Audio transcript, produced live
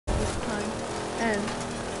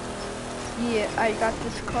And yeah, I got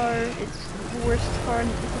this car. It's the worst car.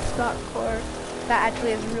 It's a stock car that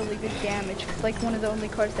actually has really good damage. It's like one of the only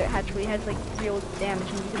cars that actually has like real damage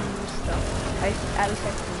and you can move stuff. At least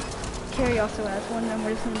I think. Carrie also has one, and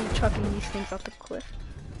we're just gonna be chucking these things off the cliff.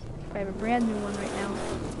 I have a brand new one right now,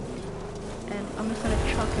 and I'm just gonna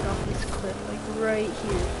chuck it off this cliff, like right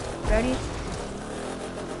here. Ready?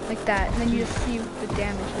 Like that, and then you just see the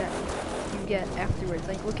damage that you get afterwards.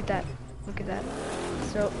 Like, look at that. Look at that.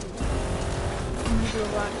 So, I'm gonna do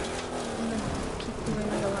a lot. I'm gonna keep doing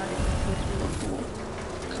like a lot of these. It's really cool.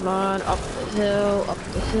 Come on, up the hill, up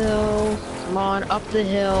the hill. Come on, up the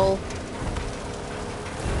hill.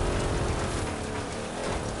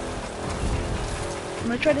 I'm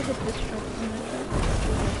gonna try to hit this jump.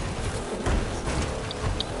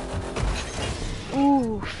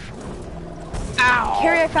 Oof. Ow!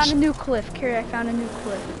 Carrie, I found a new cliff. Carrie, I found a new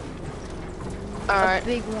cliff. Alright. A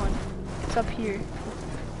big one. It's up here.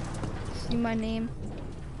 See my name?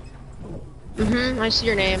 I see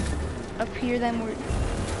your name. Up here, then we're...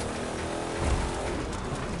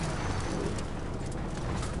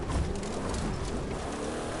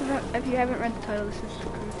 If you haven't read the title, this is the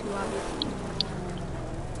crew 2, obviously.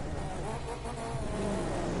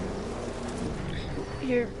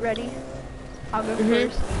 Here, ready? I'll go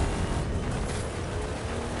first.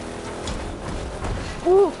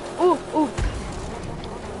 Ooh, ooh, ooh.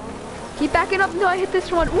 Keep backing up until I hit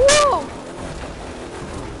this one. Whoa!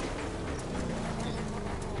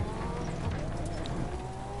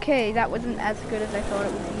 Okay, that wasn't as good as I thought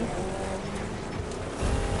it would be.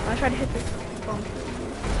 I'll try to hit this bump.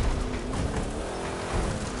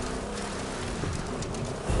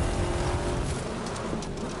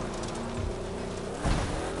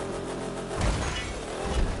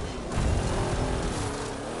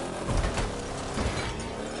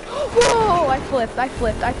 Whoa! I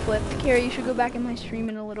flipped. Carrie, you should go back in my stream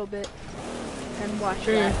in a little bit and watch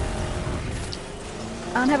that.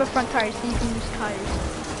 I don't have a front tire, so you can use tires.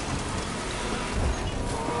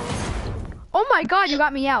 Oh my god, you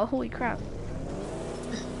got me out. Holy crap.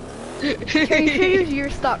 Carrie, you should use your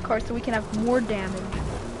stock car so we can have more damage.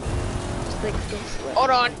 Just like so slow. Hold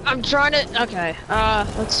on, I'm trying to. Okay,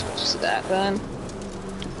 let's switch to that then.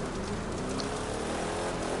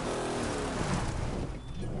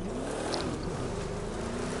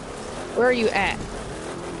 Where are you at?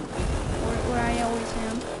 Where I always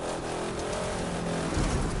am.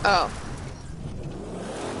 Oh.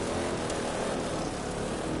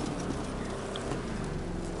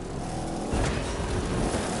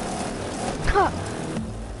 Huh.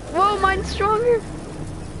 Whoa, mine's stronger.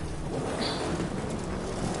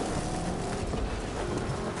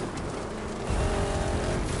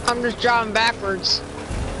 I'm just driving backwards.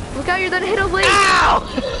 Look out, you're gonna hit a lake. Ow!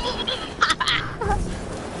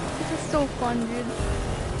 This is so fun, dude.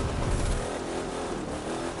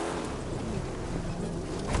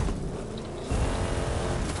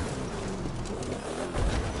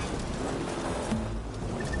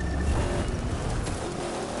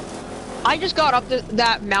 I just got up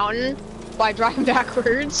that mountain by driving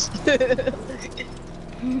backwards.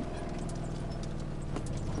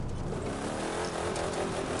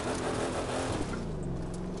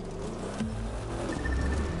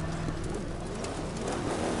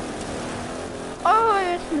 Oh,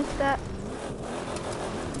 I just missed that.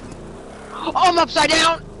 Oh, I'm upside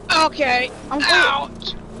down. Okay. I'm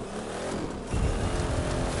Ouch.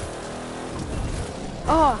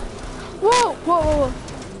 Oh. Whoa, whoa, whoa, whoa.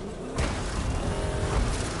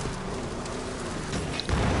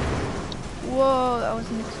 Whoa, that was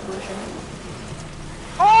an explosion.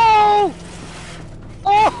 Oh!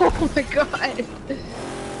 Oh my god.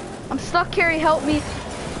 I'm stuck, Carrie, help me.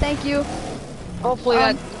 Thank you. Hopefully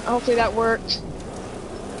that worked.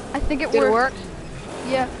 I think it Did it worked. work?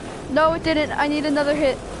 Yeah. No, it didn't. I need another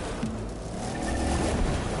hit.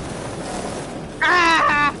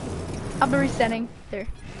 Ah! I'm resetting. There.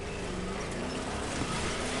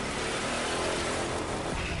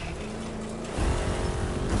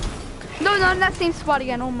 No, not in that same spot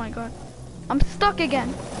again. Oh my god. I'm stuck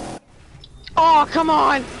again. Oh, come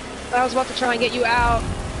on! I was about to try and get you out.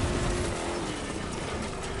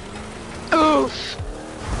 Oof!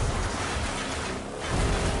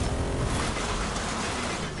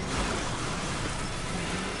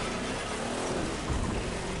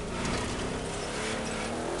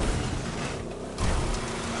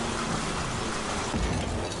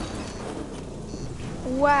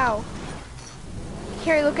 Wow.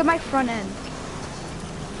 Carrie, look at my front end.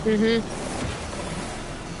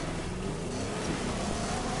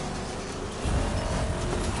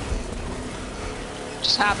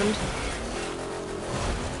 Just happened.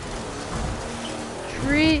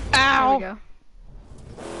 Oh. we go.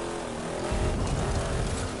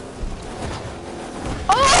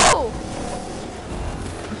 Oh!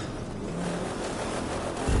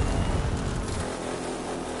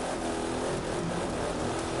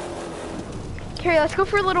 Carrie, let's go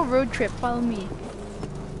for a little road trip. Follow me.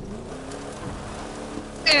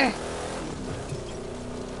 Eh.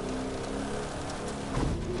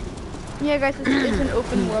 Yeah, guys, this is an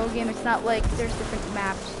open world game. It's not like there's different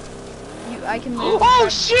maps. I can. Oh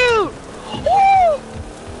shoot! Oh!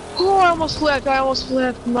 Oh, I almost flipped. I almost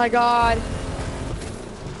flipped. My God.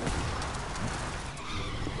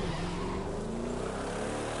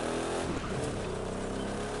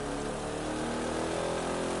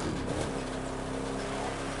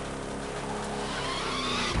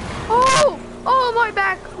 Oh! Oh, my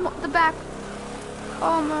back! The back!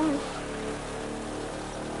 Oh my!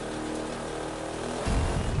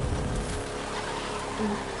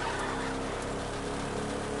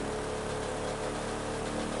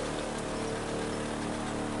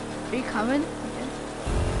 Are you coming? Okay.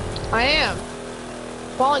 I am.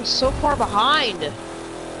 Falling so far behind.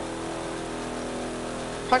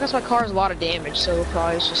 Probably because my car has a lot of damage, so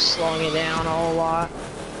probably it's just slowing it down a whole lot.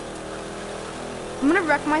 I'm gonna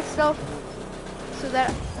wreck myself so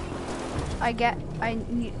that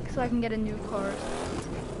so I can get a new car.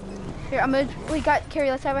 Here, Carrie,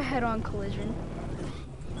 let's have a head-on collision.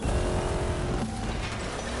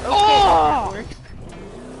 Okay, that works.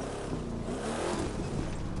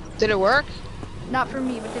 Did it work? Not for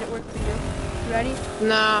me, but did it work for you? You ready?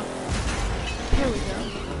 Nah. Here we go.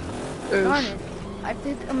 Oof. Darn it.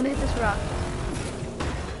 I'm gonna hit this rock.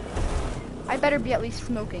 I better be at least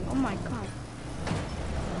smoking. Oh my god.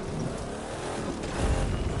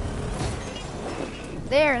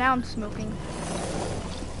 There, now I'm smoking.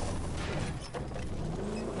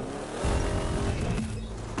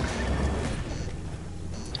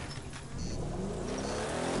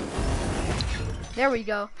 There we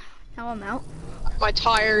go. Now I'm out. My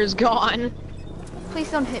tire is gone. Please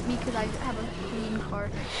don't hit me because I have a clean car.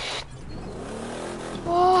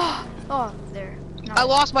 Oh, oh, there. No. I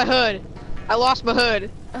lost my hood. I lost my hood.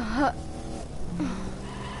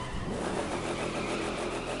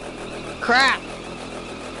 Crap.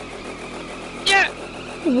 Yeah.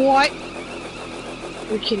 What?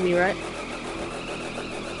 You're kidding me, right?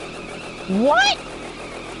 What?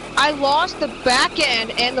 I lost the back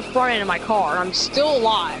end and the front end of my car. I'm still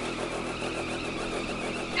alive.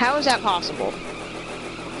 How is that possible?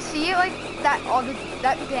 See, like that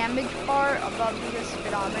that damage bar above the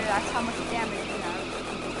speedometer. That's how much damage you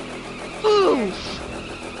have. Oof.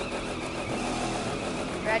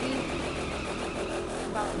 Ready?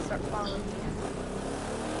 Start following me.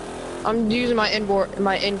 I'm using my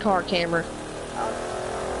in-car camera.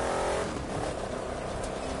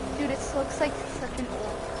 Dude, it looks like such an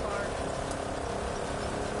old car.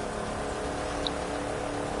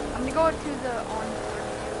 I'm gonna go to the onboard.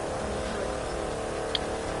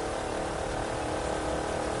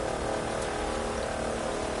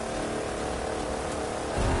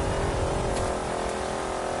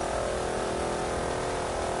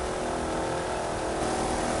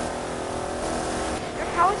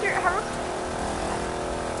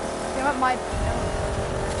 You know what, my...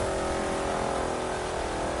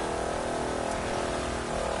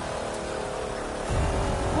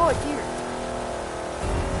 Whoa, deer.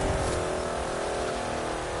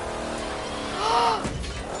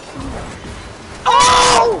 Oh!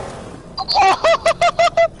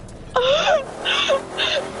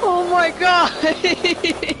 Oh my god!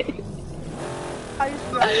 I just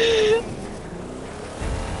ran.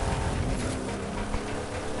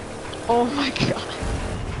 Oh my god.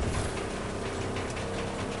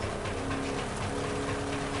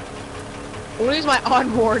 I'm gonna use my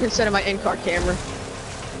onboard instead of my in-car camera.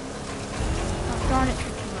 Oh, darn it,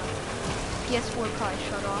 PS4 probably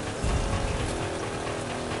shut off.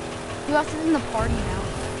 Who else is in the party now?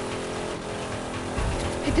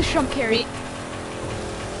 Hit the jump carry.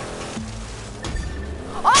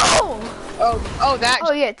 Oh! Oh, that.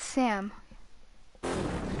 Oh yeah, it's Sam.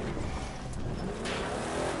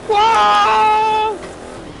 Whoa!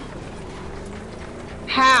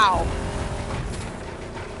 How?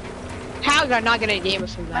 How did I not get any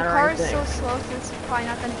damage from that? My or car is anything? so slow, so it's probably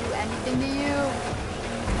not gonna do anything to you.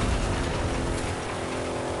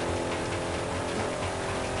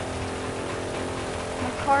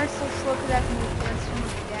 My car is so slow because I have to move against so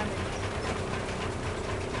much damage.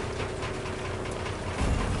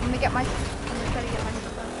 I'm gonna try to get my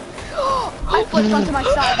stuff. I flipped onto my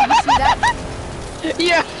side. Did you see that?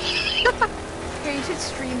 Yeah. Here, you should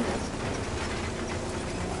stream this.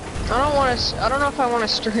 I don't know if I want to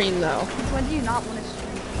stream though. When do you not want to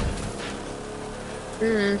stream?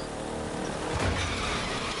 Mm.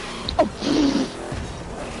 Oh.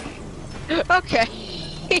 Okay.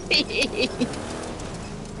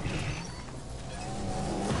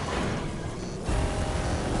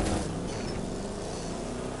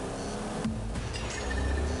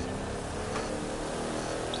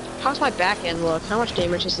 How's my back end look? How much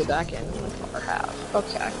damage does the back end of the car have?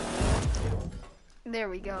 Okay. There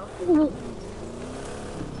we go.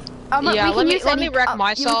 Yeah, let me wreck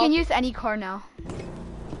myself. We can use any car now.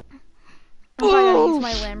 I'm probably gonna use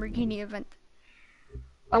my Lamborghini event.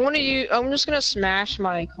 I'm just gonna smash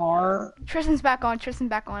my car. Tristan's back on.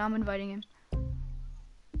 Tristan's back on. I'm inviting him.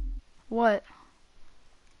 What?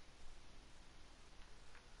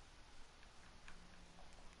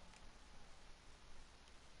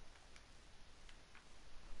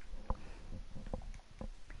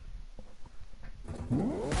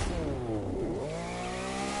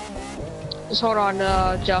 Just hold on,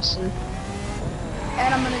 Justin.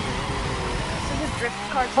 And I'm gonna do so the drift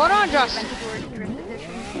cars. Hold on, Justin. Drift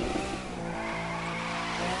edition.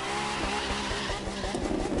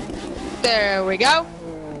 There we go.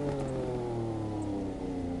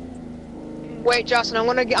 Wait, Justin, I'm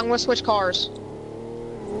gonna switch cars.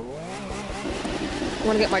 I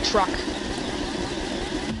wanna get my truck.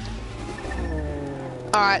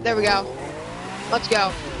 Alright, there we go. Let's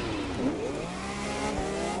go.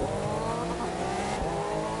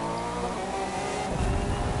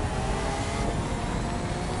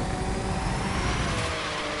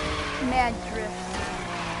 Mad drifts.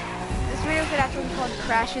 This video could actually be called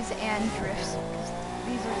Crashes and Drifts.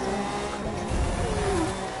 These are some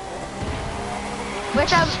we have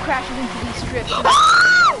to have crashes into these drifts. Look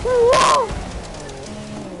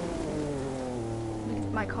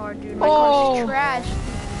at my car, dude. My car's trash.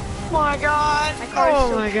 My god. My car is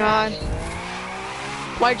so my trash.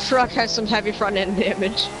 god. My truck has some heavy front end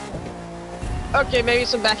damage. Okay, maybe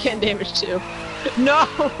some back end damage too. No!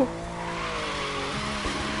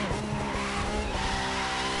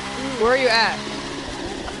 Where are you at?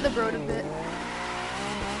 Up the road a bit.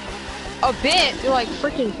 A bit? You're like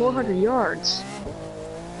freaking 400 yards.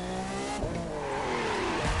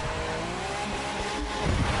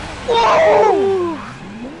 Whoa!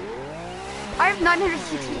 I have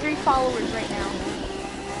 963 followers right now.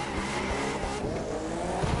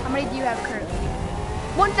 How many do you have currently?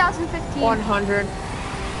 1,015. 100.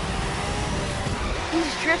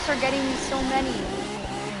 These drifts are getting me so many.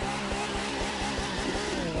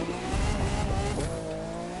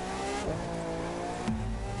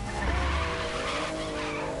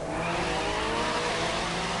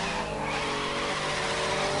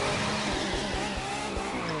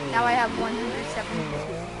 Now I have 170.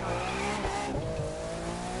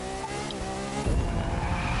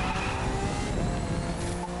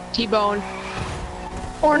 T-bone.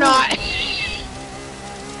 Or not.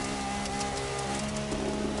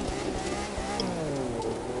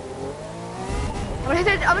 I'm gonna hit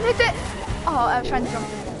it. I'm gonna hit it. Oh, I was trying to jump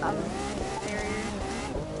the barrier.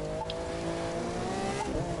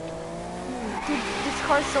 Dude, this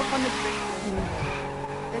car is so fun to drift with.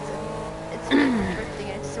 It's drifting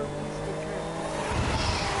and it's so easy to drift.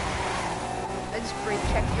 I just brake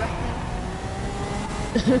checked you, I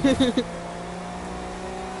think.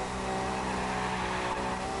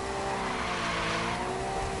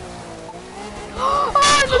 Oh,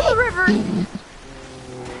 I'm in the river!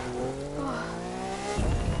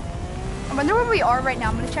 I wonder where we are right now.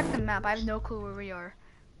 I'm gonna check the map. I have no clue where we are.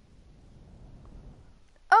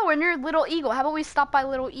 Oh, we're near Little Eagle. How about we stop by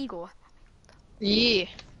Little Eagle? Yeah.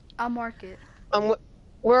 I'll mark it.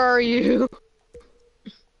 Where are you?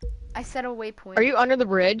 I set a waypoint. Are you under the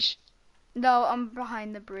bridge? No, I'm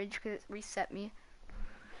behind the bridge because it reset me.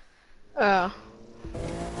 Oh.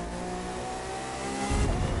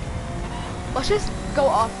 Let's just go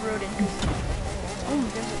off-road and just... Oh,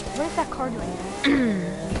 what is that car doing?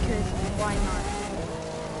 Because why not?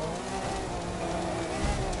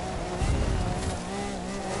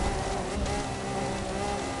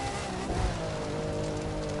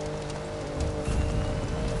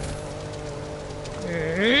 I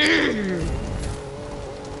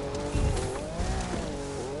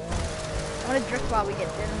want to drift while we get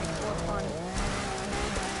there to make it more fun.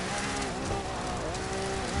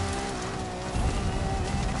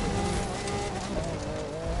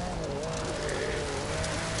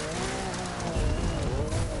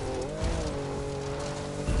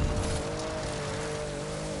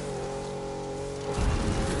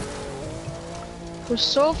 You're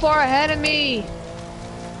so far ahead of me.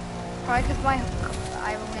 Probably because I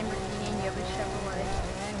have a Lamborghini and you have a Chevrolet.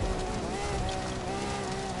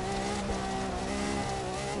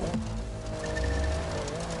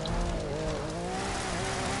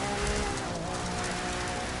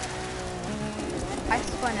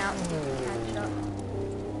 out so you can catch up.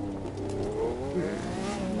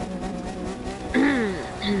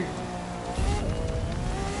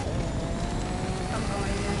 I'm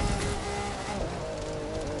going again.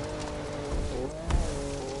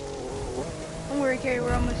 Don't worry, Carrie,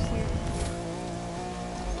 we're almost here.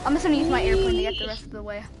 I'm just gonna use my airplane to get the rest of the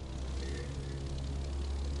way.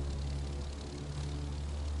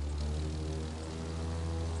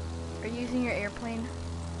 Are you using your airplane?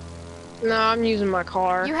 No, I'm using my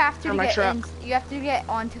car. You have to or my get truck. you have to get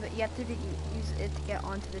onto the. You have to use it to get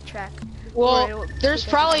onto the track. Well, there's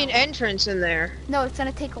probably an entrance in there. No, it's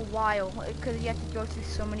gonna take a while because you have to go through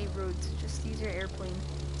so many roads. Just use your airplane.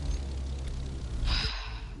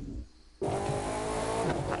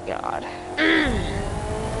 Oh my god.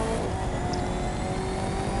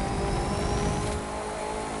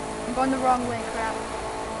 I'm going the wrong way, crap.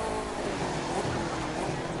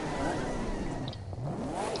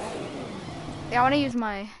 Yeah, I want to use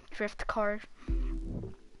my drift car.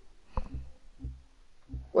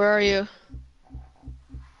 Where are you?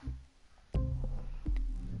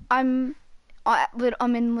 I'm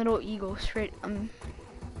in Little Eagle, straight.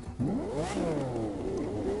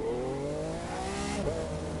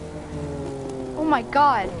 Oh my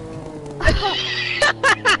god.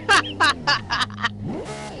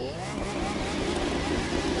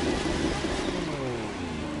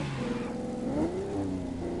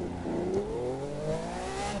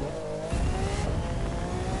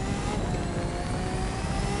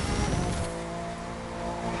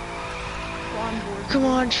 Come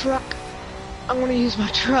on, truck. I'm gonna use my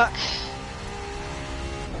truck.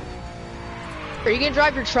 Are you gonna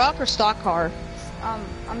drive your truck or stock car?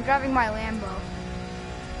 I'm driving my Lambo.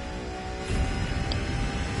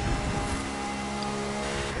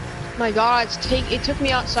 My god, it took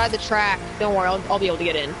me outside the track. Don't worry, I'll be able to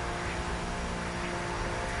get in.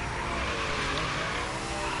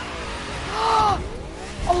 Oh,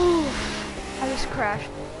 I just crashed.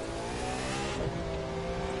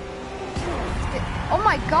 Oh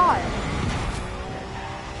my god.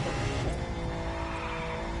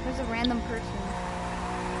 There's a random person.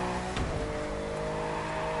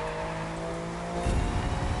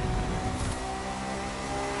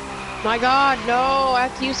 My god, no! I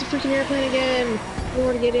have to use the freaking airplane again. I don't know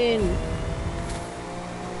where to get in.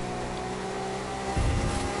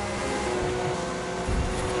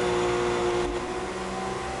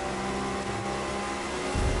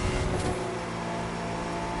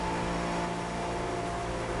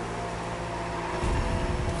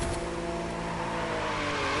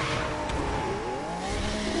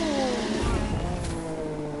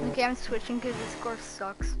 Okay, I'm switching because this course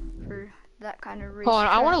sucks for that kind of race. Hold on,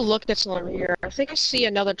 I want to track. look at someone here. I think I see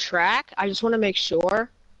another track. I just want to make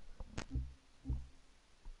sure.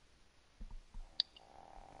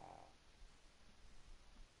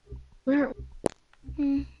 Where?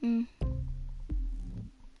 Mm-hmm.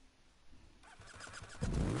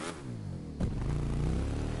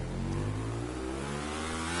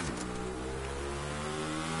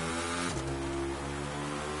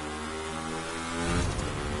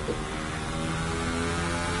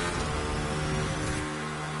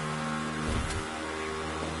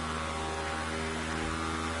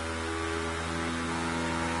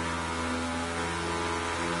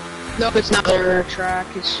 Nope, it's not their track.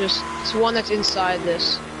 It's one that's inside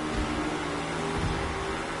this.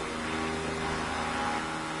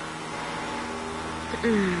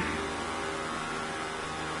 Dude,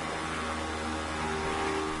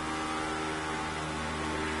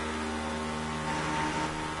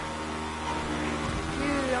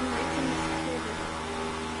 I'm racing this kid.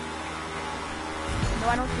 No,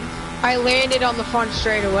 I don't think so. I landed on the front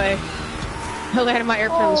straightaway. I landed my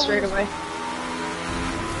airplane on the Oh. straightaway.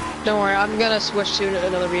 Don't worry, I'm gonna switch to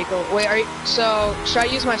another vehicle. Wait, so should I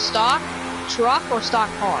use my stock truck or stock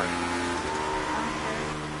car?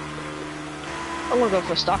 I'm gonna go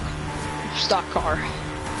for stock car.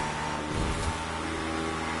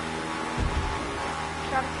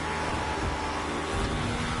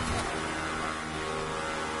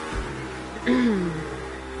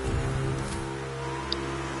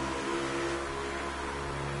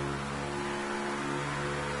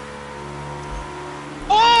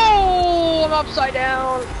 Oh, I'm upside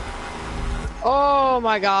down. Oh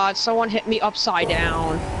my god, someone hit me upside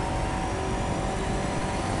down.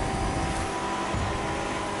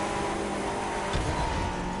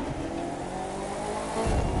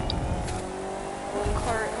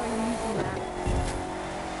 Cart, I'm using that.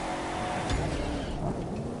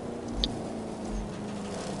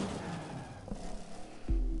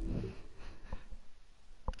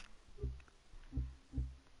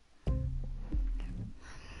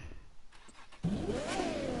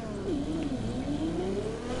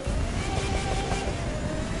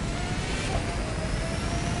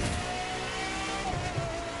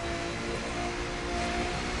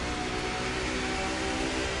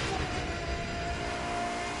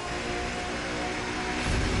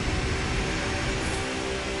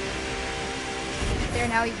 There,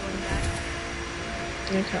 now he's going back.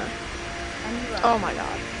 Okay. And you Oh my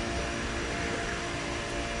god.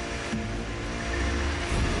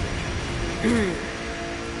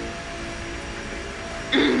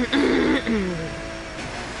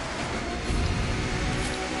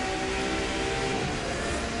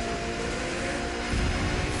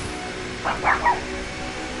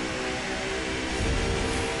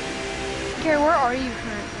 Gary, where are you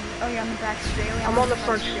currently? Oh, you're on the back straightaway. I'm on the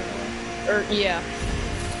front straightaway. yeah.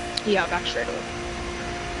 Yeah, back straight away.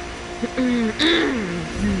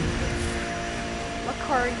 What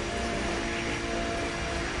car are you using?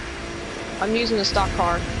 I'm using a stock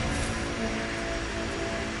car.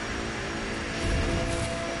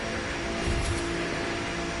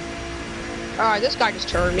 Alright, this guy just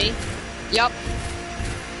turned me. Yup.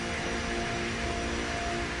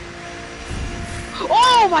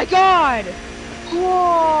 Oh my god!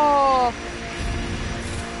 Whoa!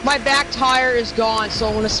 My back tire is gone, so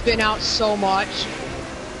I want to spin out so much.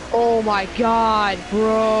 Oh my god,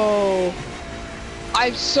 bro. I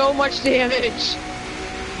have so much damage.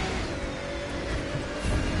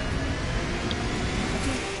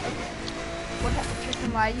 What happened,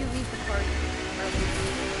 Tristan? Why you leave the car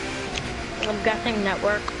early? I'm guessing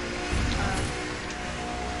network.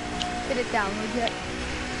 Did it download yet?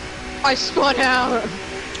 I spun out.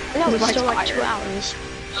 No, With it's my still like tire. 2 hours.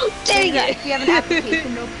 Dang Yeah, it! if you have an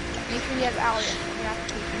application, no, make sure you have your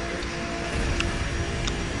application first.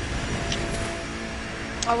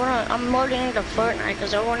 I'm loading into Fortnite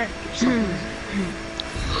because I wanna do something.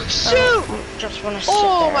 Shoot! Just wanna sit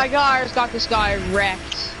Oh there. my god, I just got this guy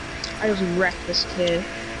wrecked. I just wrecked this kid.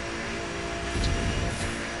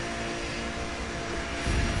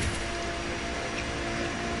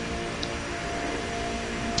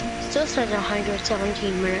 Still says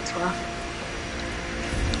 117 minutes left.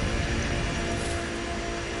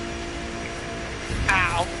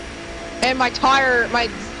 Ow. And my tire, my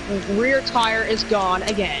rear tire is gone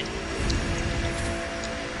again.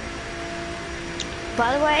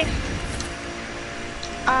 By the way,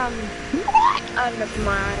 never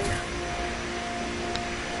mind.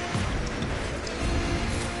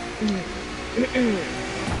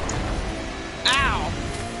 Ow.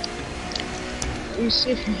 Are you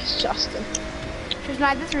serious, Justin? Tristan, I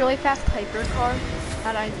had this really fast hyper car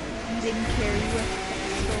that I didn't carry with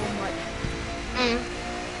so much.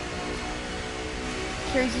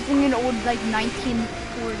 Carrie's using an old, like,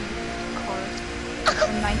 1940 car.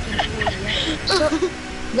 From 1940, yeah. So,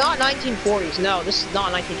 not 1940s, no, this is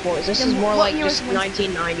not 1940s. This Then is more what like year just was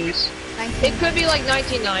Winston? 1990s. 19. It could be like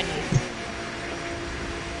 1990.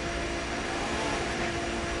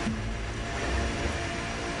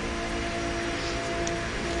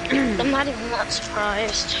 I'm not even that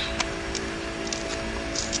surprised.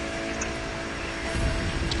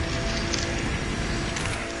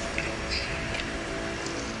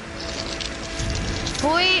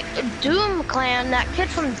 Boy, Doom Clan, that kid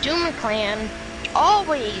from Doom Clan,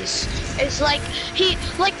 always is like,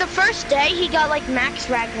 like the first day he got like Max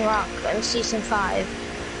Ragnarok in season 5.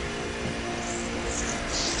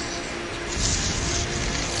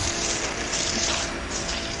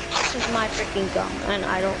 This is my freaking gun, and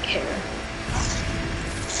I don't care.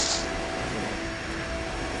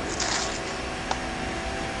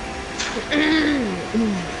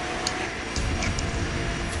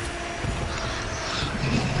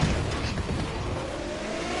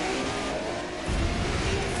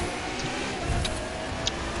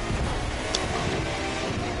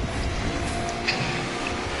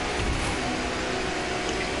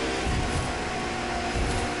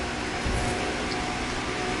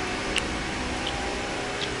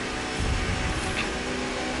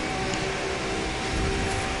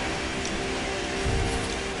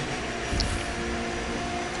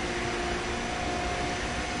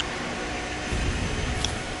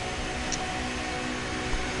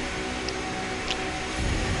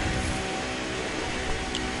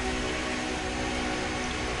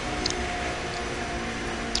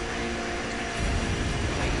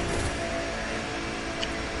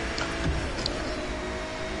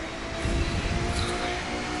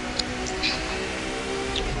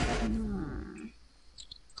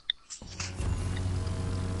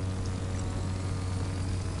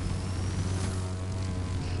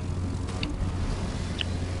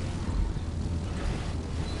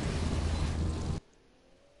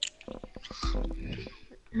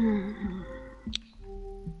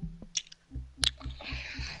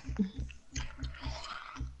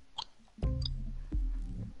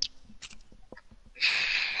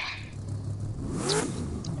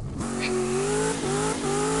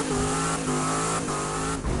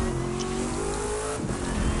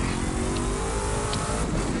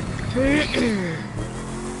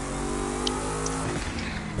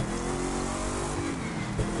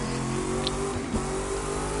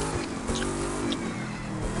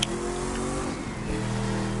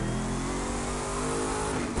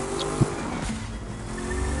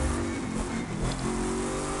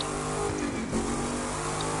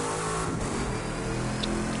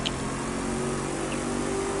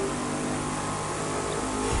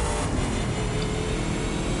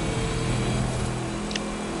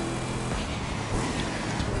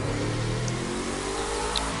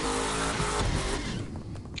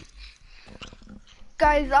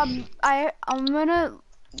 Guys, I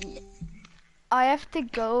have to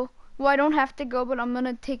go. Well, I don't have to go, but I'm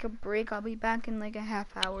gonna take a break. I'll be back in like a half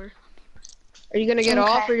hour. Are you gonna get off,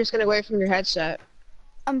 or Okay. are you just gonna wait from your headset?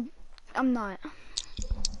 I'm not.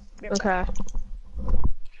 Okay.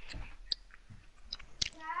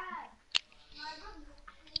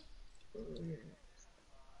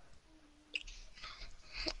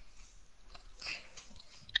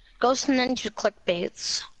 Ghost Ninja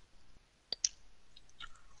clickbaits.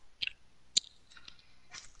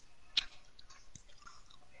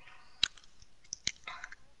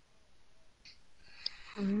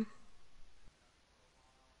 Mhm.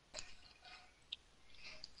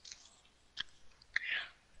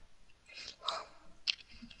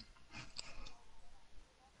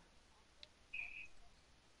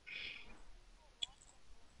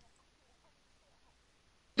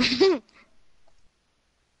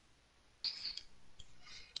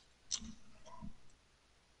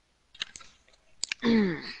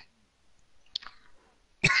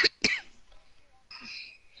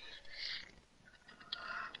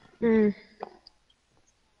 Mm.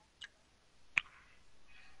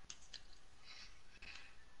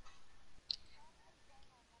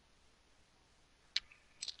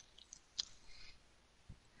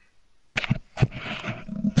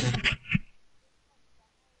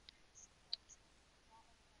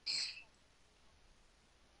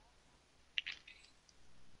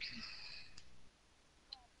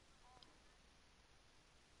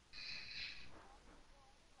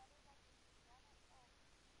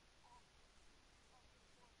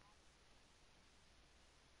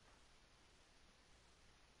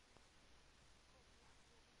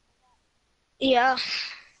 Yeah.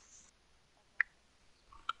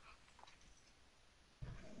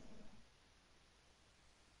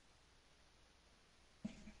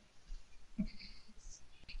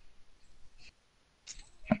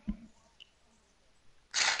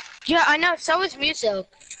 Yeah, I know. So is music.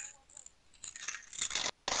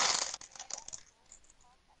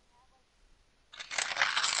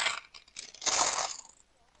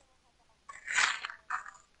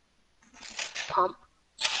 Pump.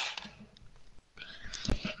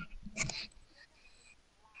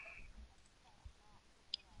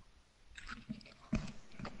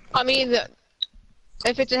 I mean,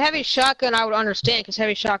 if it's a heavy shotgun, I would understand, because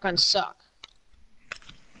heavy shotguns suck.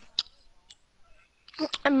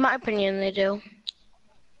 In my opinion, they do.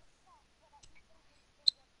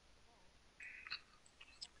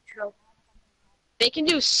 True. They can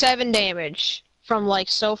do 7 damage from like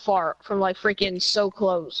so far, from like freaking so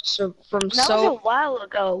close. So from That was a so. while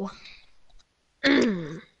ago.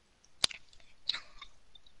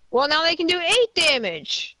 Well, now they can do 8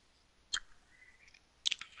 damage.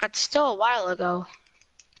 That's still a while ago.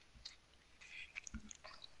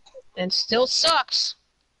 And still sucks.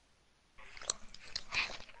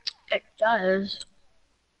 It does.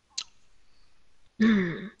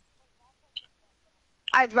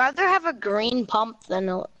 I'd rather have a green pump than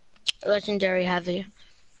a legendary heavy.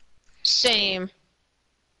 Same.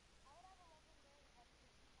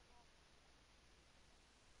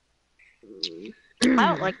 I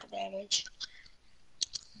don't like the damage.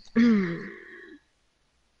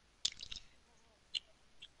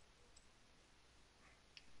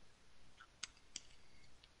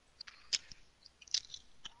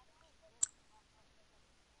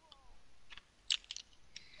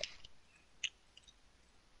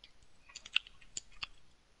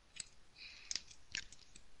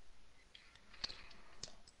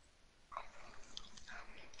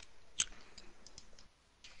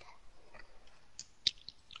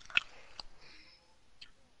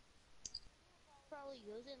 Probably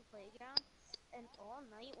goes in playground and all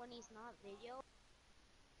night when he's not video.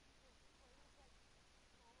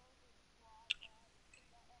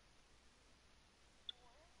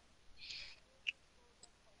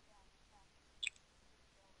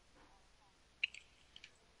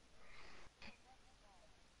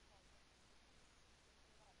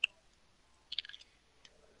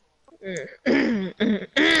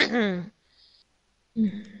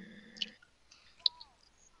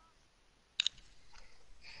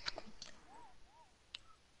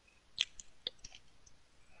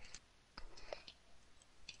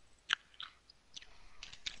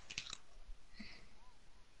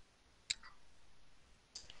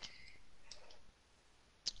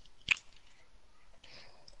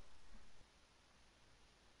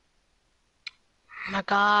 Oh my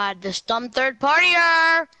god, this dumb third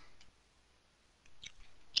partier!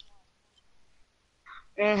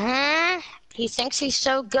 He thinks he's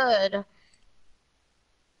so good.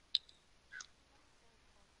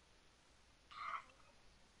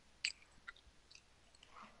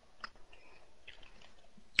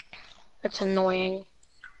 It's annoying.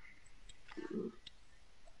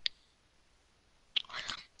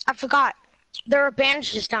 I forgot. There are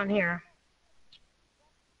bandages down here.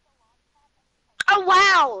 Oh,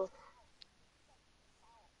 wow!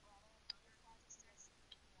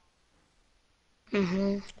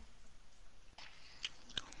 Mm-hmm.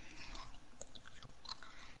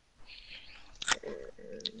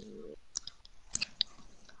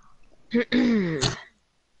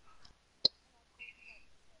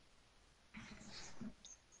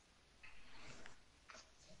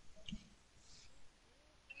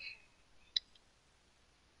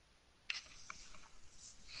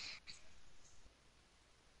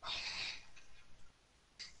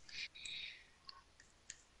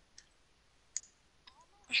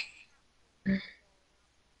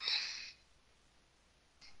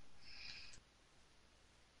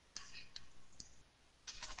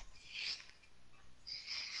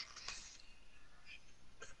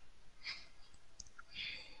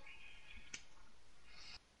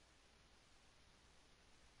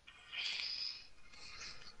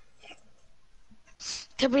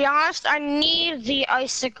 To be honest, I need the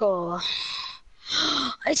icicle.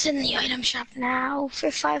 It's in the item shop now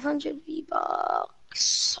for 500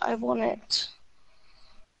 V-Bucks. I want it.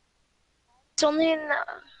 It's only in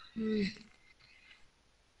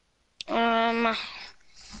I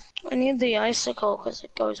need the icicle because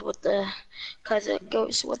it goes with the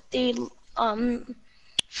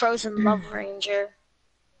Frozen Love Ranger.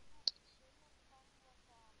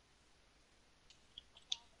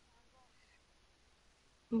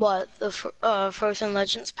 What, the Frozen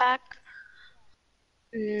Legends pack?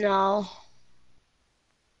 No.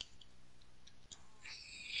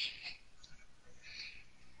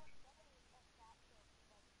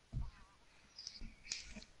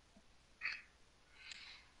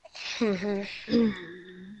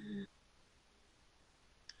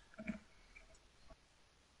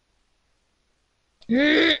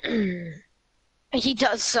 He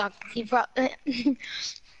does suck. He probably.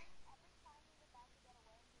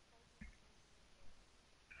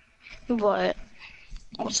 What?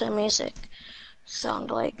 What's that music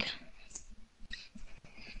sound like?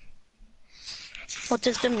 What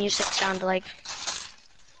does the music sound like?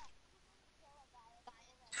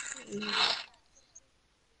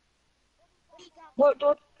 What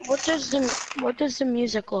does the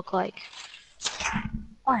music look like?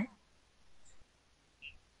 What?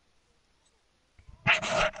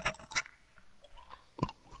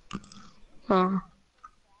 Huh.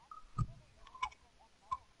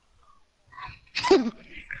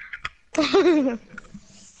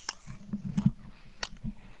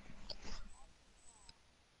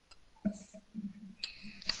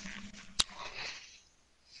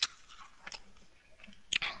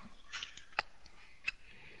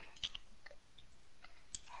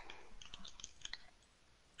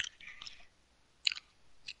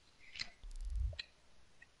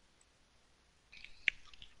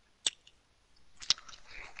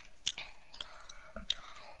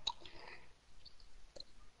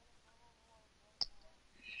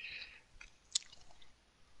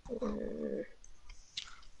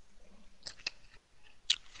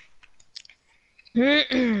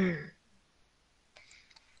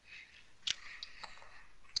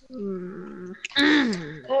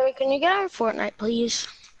 Harry, can you get on Fortnite, please?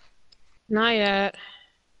 Not yet.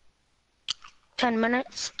 10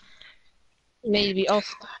 minutes? Maybe. Oh,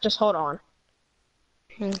 just hold on.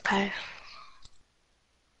 Okay.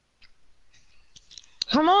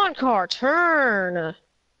 Come on, car, turn.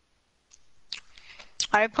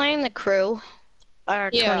 Are you playing the crew? Or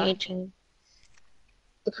Yeah. 2018?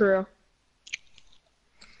 The crew.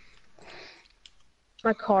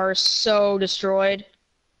 My car is so destroyed.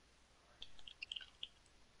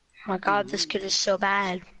 Oh my god, this kid is so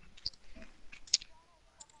bad.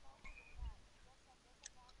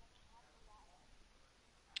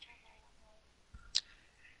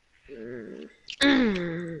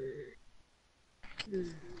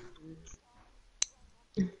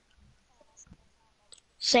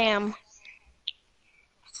 Sam,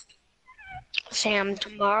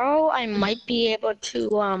 tomorrow I might be able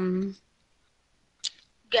to,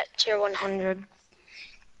 get tier 100.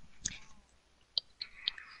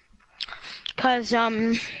 Cause,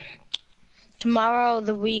 tomorrow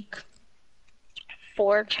the week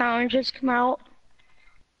 4 challenges come out.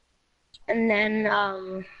 And then,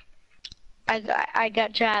 I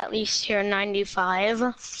got to at least tier 95.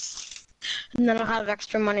 And then I'll have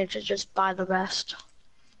extra money to just buy the rest.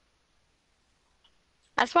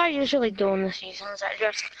 That's what I usually do in the seasons. I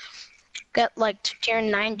just get like to tier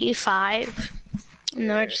 95, and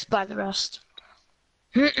then I just buy the rest.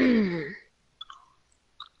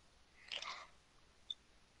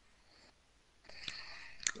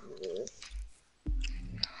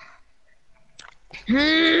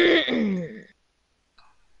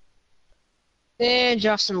 And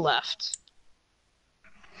Justin left.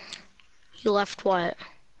 You left what?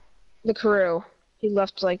 The crew. He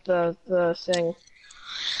left like the thing.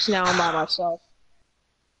 So now I'm by myself.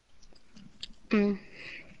 Mm.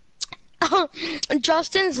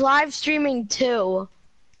 Justin's live streaming too.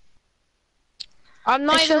 I'm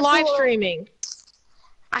not It's even just live a little- streaming.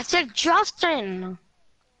 I said Justin.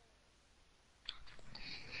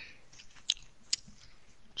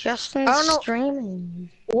 Justin's I don't know- streaming.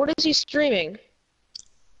 What is he streaming?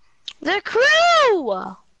 The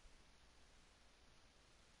crew!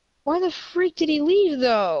 Why the freak did he leave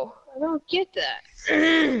though? I don't get that.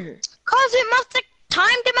 Cause it must have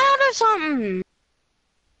timed him out or something.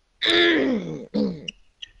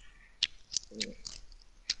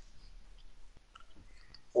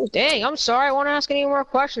 Oh dang, I'm sorry, I won't ask any more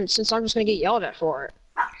questions since I'm just gonna get yelled at for it.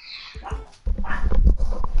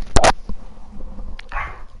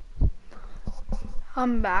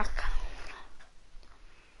 I'm back.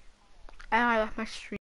 And I left my stream.